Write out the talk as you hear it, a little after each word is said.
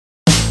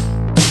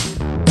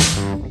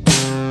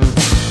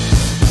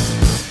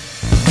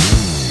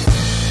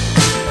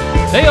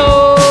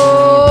Heyo!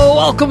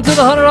 Welcome to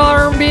the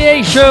 $100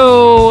 MBA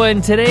Show,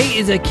 and today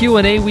is a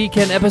Q&A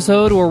weekend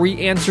episode where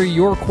we answer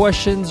your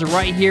questions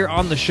right here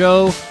on the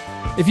show.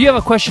 If you have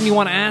a question you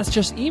want to ask,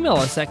 just email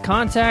us at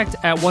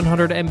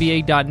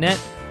contact@100mba.net,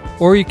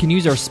 or you can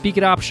use our Speak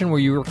It option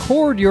where you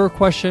record your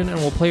question and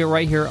we'll play it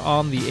right here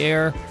on the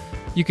air.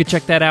 You can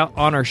check that out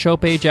on our show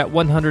page at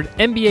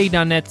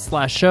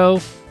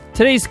 100mba.net/show.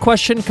 Today's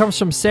question comes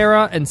from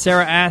Sarah, and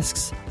Sarah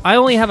asks, I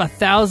only have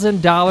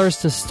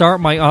 $1,000 to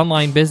start my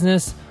online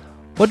business.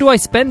 What do I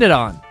spend it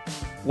on?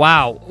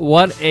 Wow,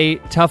 what a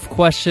tough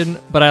question,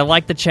 but I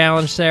like the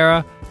challenge,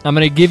 Sarah. I'm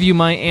going to give you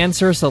my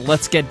answer, so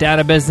let's get down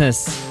to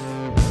business.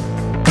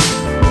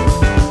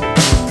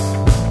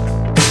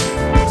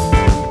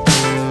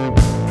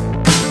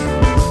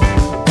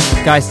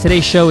 Guys,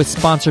 today's show is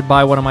sponsored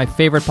by one of my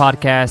favorite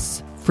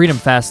podcasts, Freedom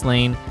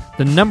Fastlane.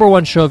 The number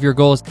one show of your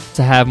goal is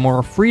to have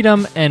more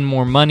freedom and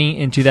more money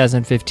in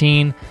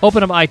 2015.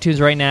 Open up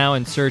iTunes right now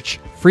and search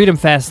Freedom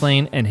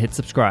Fastlane and hit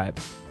subscribe.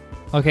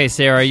 Okay,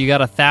 Sarah, you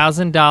got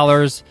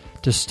 $1,000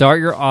 to start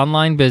your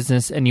online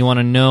business and you want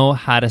to know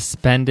how to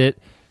spend it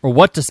or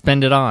what to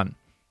spend it on.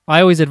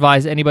 I always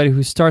advise anybody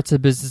who starts a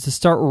business to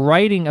start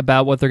writing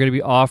about what they're going to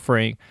be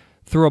offering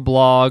through a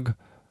blog,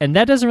 and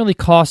that doesn't really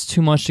cost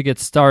too much to get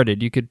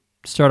started. You could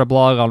start a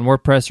blog on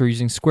WordPress or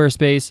using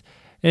Squarespace,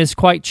 and it's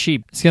quite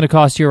cheap. It's going to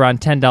cost you around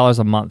 $10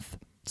 a month.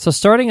 So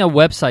starting a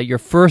website, your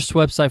first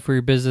website for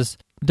your business,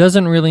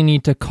 doesn't really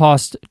need to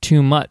cost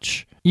too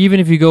much. Even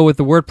if you go with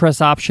the WordPress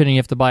option and you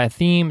have to buy a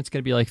theme, it's going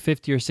to be like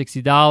 $50 or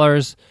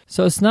 $60.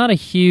 So it's not a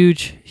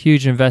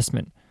huge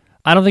investment.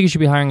 I don't think you should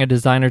be hiring a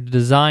designer to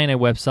design a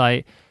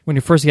website when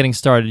you're first getting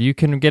started. You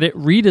can get it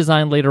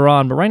redesigned later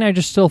on, but right now you're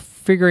just still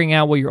figuring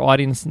out what your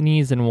audience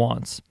needs and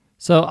wants.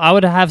 So I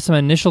would have some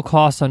initial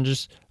costs on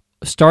just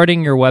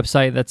starting your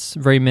website. That's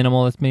very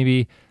minimal. That's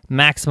maybe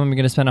maximum you're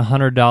going to spend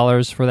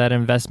 $100 for that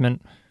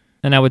investment.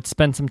 And I would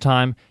spend some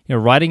time,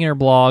 writing your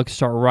blog,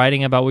 start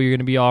writing about what you're going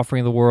to be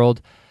offering the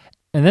world,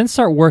 and then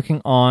start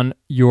working on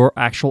your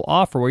actual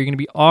offer, what you're going to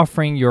be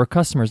offering your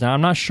customers. Now,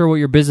 I'm not sure what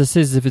your business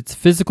is, if it's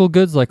physical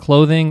goods like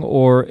clothing,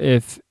 or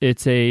if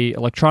it's a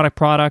electronic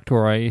product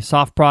or a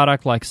soft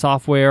product like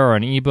software or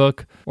an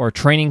ebook or a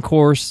training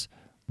course.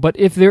 But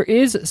if there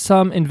is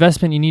some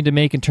investment you need to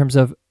make in terms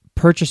of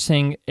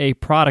purchasing a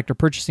product or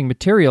purchasing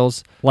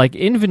materials like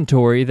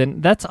inventory,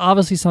 then that's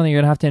obviously something you're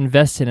going to have to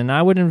invest in. And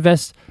I would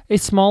invest a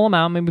small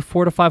amount, maybe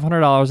 $400 to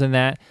 $500 in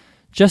that,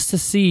 just to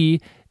see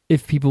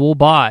if people will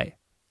buy.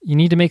 You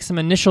need to make some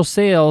initial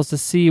sales to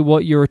see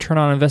what your return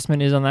on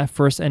investment is on that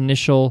first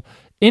initial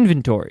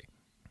inventory.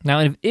 Now,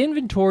 if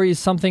inventory is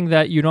something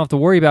that you don't have to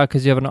worry about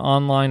because you have an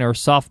online or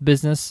soft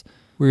business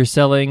where you're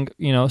selling,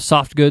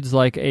 soft goods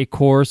like a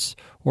course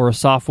or a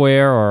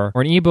software or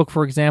an ebook,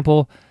 for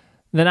example,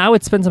 then I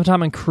would spend some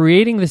time on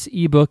creating this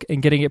ebook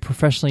and getting it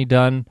professionally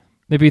done,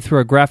 maybe through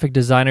a graphic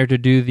designer to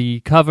do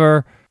the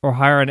cover or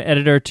hire an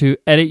editor to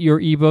edit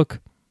your ebook.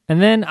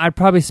 And then I'd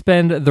probably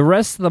spend the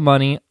rest of the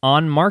money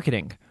on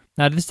marketing.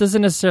 Now, this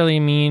doesn't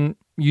necessarily mean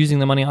using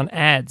the money on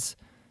ads.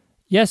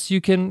 Yes, you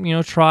can,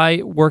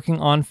 try working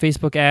on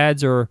Facebook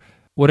ads or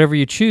whatever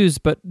you choose,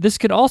 but this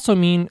could also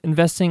mean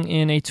investing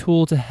in a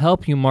tool to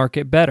help you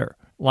market better,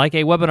 like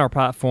a webinar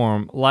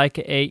platform, like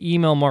a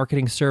email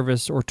marketing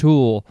service or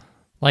tool,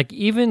 like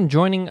even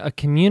joining a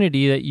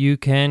community that you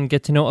can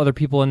get to know other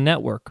people and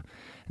network.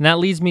 And that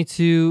leads me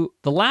to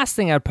the last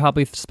thing I'd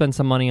probably spend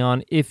some money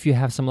on if you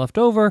have some left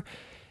over,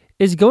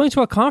 is going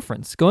to a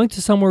conference, going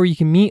to somewhere where you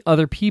can meet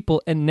other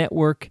people and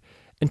network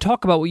and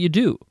talk about what you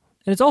do.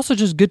 And it's also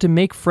just good to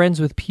make friends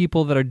with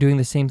people that are doing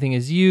the same thing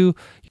as you.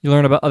 You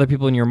learn about other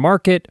people in your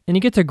market, and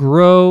you get to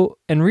grow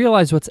and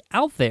realize what's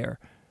out there.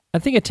 I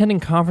think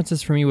attending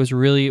conferences for me was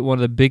really one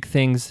of the big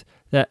things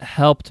that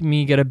helped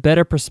me get a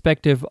better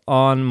perspective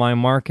on my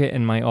market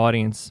and my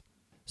audience.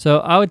 So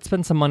I would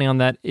spend some money on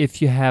that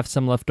if you have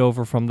some left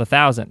over from the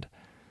 $1,000.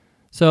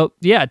 So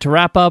yeah, to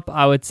wrap up,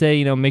 I would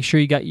say, make sure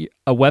you got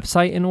a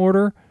website in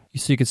order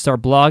so you can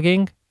start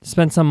blogging,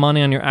 spend some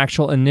money on your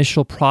actual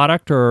initial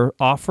product or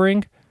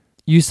offering,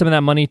 use some of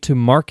that money to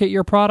market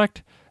your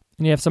product,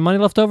 and you have some money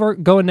left over,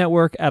 go and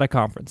network at a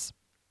conference.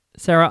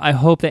 Sarah, I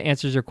hope that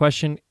answers your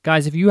question.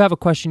 Guys, if you have a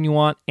question you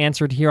want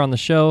answered here on the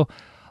show,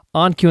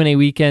 on Q&A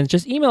Weekends,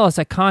 just email us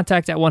at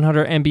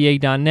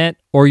contact@100mba.net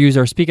or use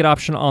our Speak It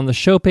option on the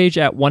show page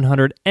at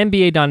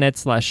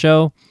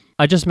 100mba.net/show.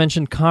 I just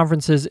mentioned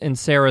conferences in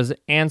Sarah's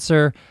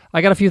answer.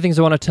 I got a few things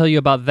I want to tell you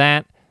about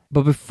that.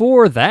 But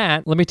before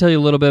that, let me tell you a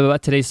little bit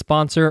about today's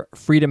sponsor,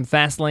 Freedom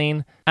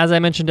Fastlane. As I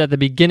mentioned at the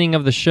beginning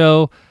of the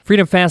show,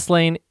 Freedom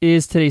Fastlane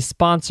is today's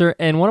sponsor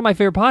and one of my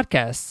favorite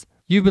podcasts.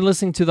 You've been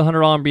listening to the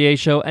 $100 MBA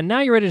Show, and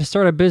now you're ready to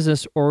start a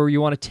business or you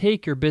want to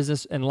take your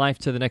business and life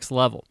to the next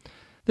level.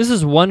 This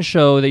is one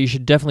show that you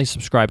should definitely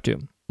subscribe to.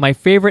 My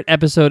favorite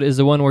episode is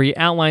the one where he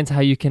outlines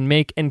how you can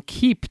make and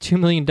keep $2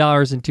 million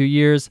in 2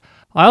 years.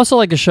 I also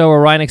like a show where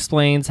Ryan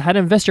explains how to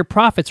invest your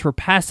profits for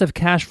passive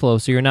cash flow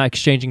so you're not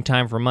exchanging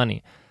time for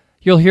money.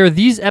 You'll hear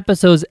these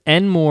episodes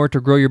and more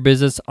to grow your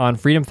business on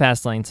Freedom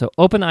Fastlane. So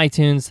open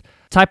iTunes,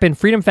 type in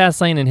Freedom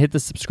Fastlane, and hit the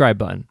subscribe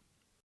button.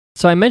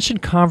 So I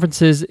mentioned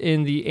conferences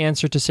in the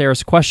answer to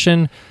Sarah's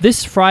question.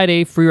 This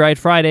Friday, Free Ride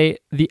Friday,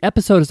 the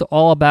episode is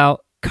all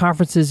about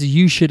conferences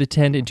you should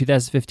attend in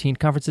 2015,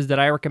 conferences that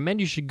I recommend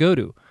you should go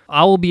to.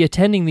 I will be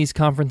attending these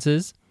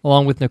conferences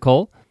along with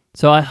Nicole,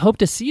 so I hope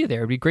to see you there.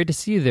 It'd be great to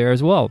see you there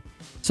as well.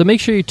 So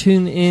make sure you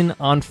tune in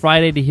on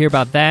Friday to hear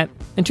about that,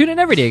 and tune in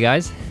every day,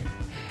 guys.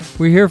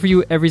 We're here for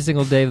you every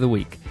single day of the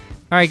week.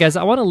 All right, guys,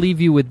 I want to leave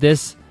you with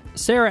this.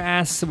 Sarah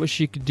asks what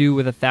she could do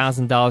with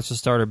 $1,000 to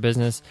start her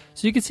business.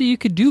 So you can see you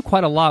could do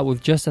quite a lot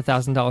with just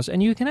 $1,000,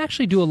 and you can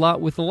actually do a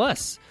lot with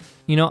less.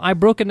 You know, I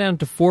broke it down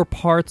into 4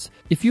 parts.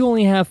 If you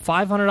only have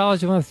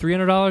 $500, you only have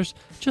 $300,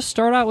 just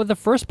start out with the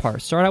first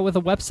part. Start out with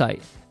a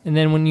website. And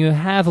then when you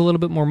have a little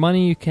bit more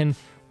money, you can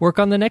work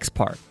on the next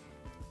part.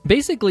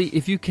 Basically,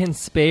 if you can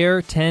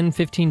spare $10,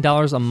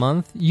 $15 a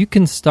month, you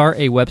can start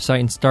a website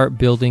and start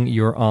building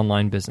your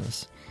online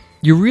business.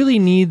 You really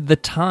need the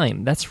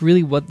time. That's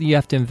really what you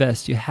have to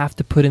invest. You have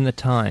to put in the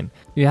time.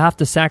 You have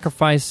to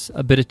sacrifice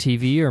a bit of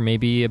TV or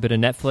maybe a bit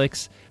of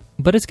Netflix,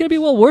 but it's going to be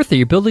well worth it.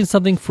 You're building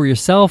something for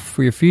yourself,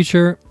 for your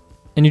future,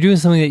 and you're doing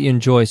something that you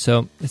enjoy,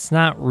 so it's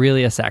not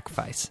really a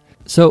sacrifice.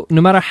 So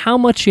no matter how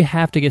much you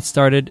have to get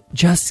started,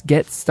 just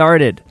get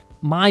started.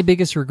 My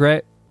biggest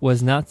regret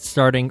was not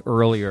starting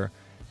earlier,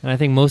 and I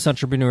think most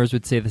entrepreneurs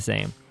would say the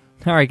same.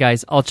 All right,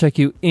 guys, I'll check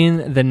you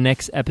in the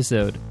next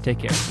episode. Take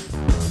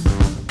care.